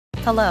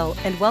Hello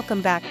and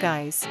welcome back,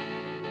 guys.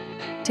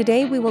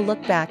 Today we will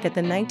look back at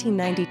the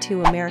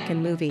 1992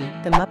 American movie,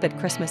 The Muppet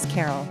Christmas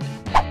Carol.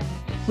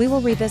 We will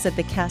revisit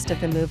the cast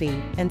of the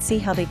movie and see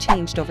how they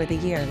changed over the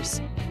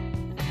years.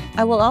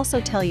 I will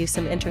also tell you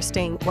some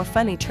interesting or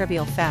funny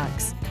trivial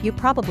facts you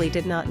probably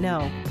did not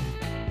know.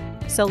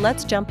 So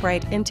let's jump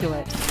right into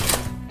it.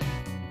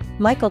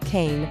 Michael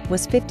Caine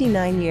was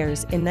 59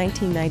 years in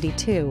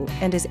 1992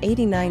 and is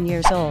 89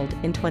 years old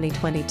in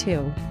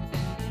 2022.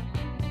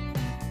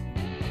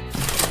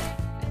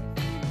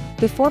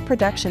 Before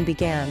production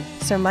began,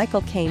 Sir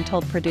Michael Caine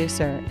told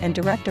producer and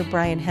director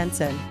Brian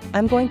Henson,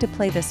 "I'm going to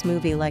play this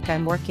movie like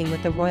I'm working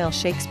with the Royal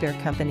Shakespeare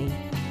Company.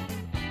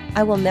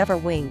 I will never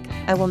wink,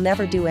 I will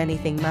never do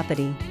anything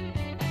Muppety.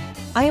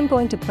 I am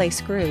going to play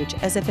Scrooge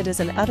as if it is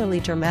an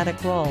utterly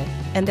dramatic role,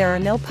 and there are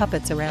no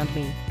puppets around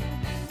me."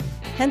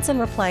 Henson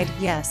replied,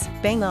 "Yes,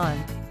 bang on."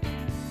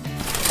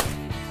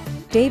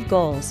 Dave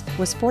Goelz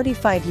was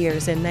 45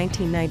 years in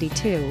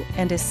 1992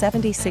 and is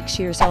 76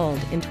 years old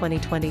in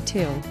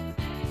 2022.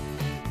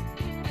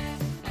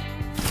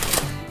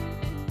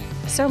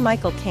 Sir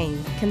Michael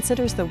Caine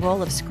considers the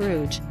role of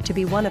Scrooge to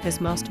be one of his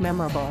most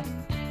memorable.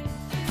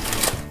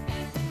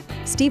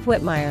 Steve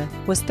Whitmire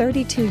was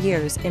 32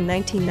 years in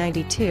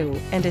 1992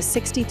 and is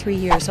 63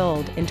 years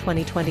old in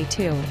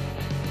 2022.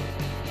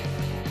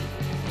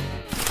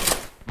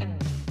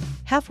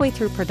 Halfway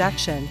through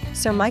production,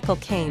 Sir Michael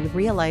Caine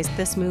realized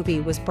this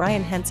movie was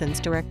Brian Henson's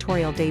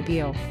directorial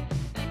debut.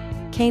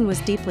 Caine was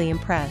deeply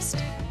impressed.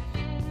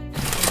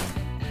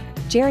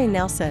 Jerry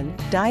Nelson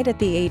died at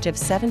the age of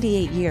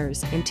 78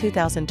 years in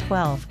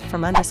 2012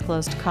 from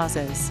undisclosed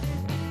causes.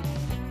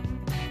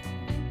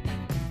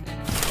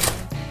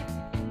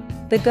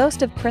 The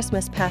Ghost of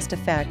Christmas Past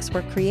effects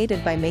were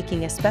created by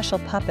making a special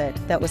puppet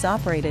that was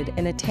operated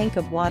in a tank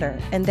of water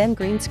and then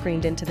green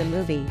screened into the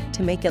movie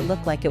to make it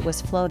look like it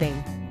was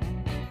floating.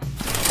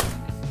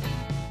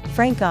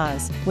 Frank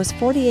Oz was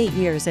 48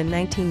 years in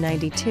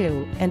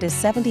 1992 and is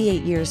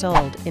 78 years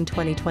old in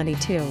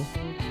 2022.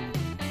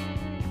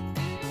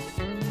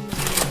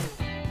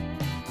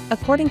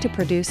 According to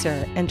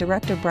producer and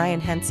director Brian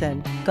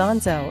Henson,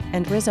 Gonzo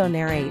and Rizzo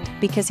narrate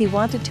because he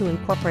wanted to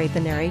incorporate the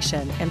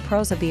narration and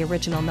prose of the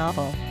original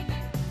novel.